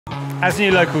As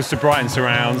new locals to Brighton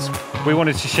surrounds, we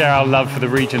wanted to share our love for the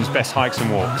region's best hikes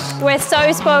and walks. We're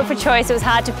so spoiled for choice, it was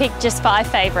hard to pick just 5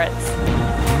 favourites.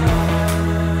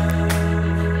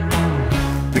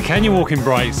 The Canyon Walk in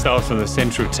Brighton starts on the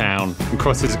centre of town and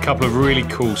crosses a couple of really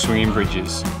cool swinging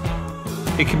bridges.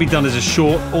 It can be done as a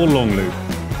short or long loop.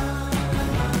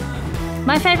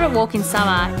 My favourite walk in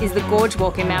summer is the Gorge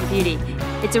Walk in Mount Beauty.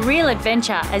 It's a real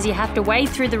adventure as you have to wade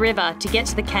through the river to get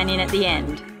to the canyon at the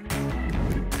end.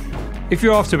 If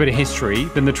you're after a bit of history,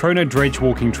 then the Trono Dredge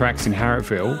walking tracks in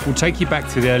Harrettville will take you back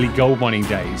to the early gold mining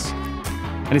days.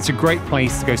 And it's a great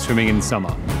place to go swimming in summer.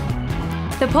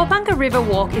 The Porpunka River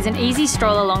Walk is an easy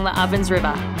stroll along the Ovens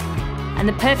River and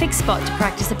the perfect spot to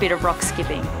practice a bit of rock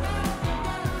skipping.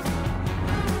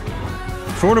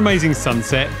 For an amazing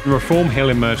sunset, the Reform Hill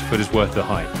in Merthyr is worth the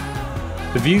hike.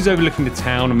 The views overlooking the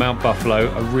town and Mount Buffalo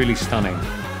are really stunning.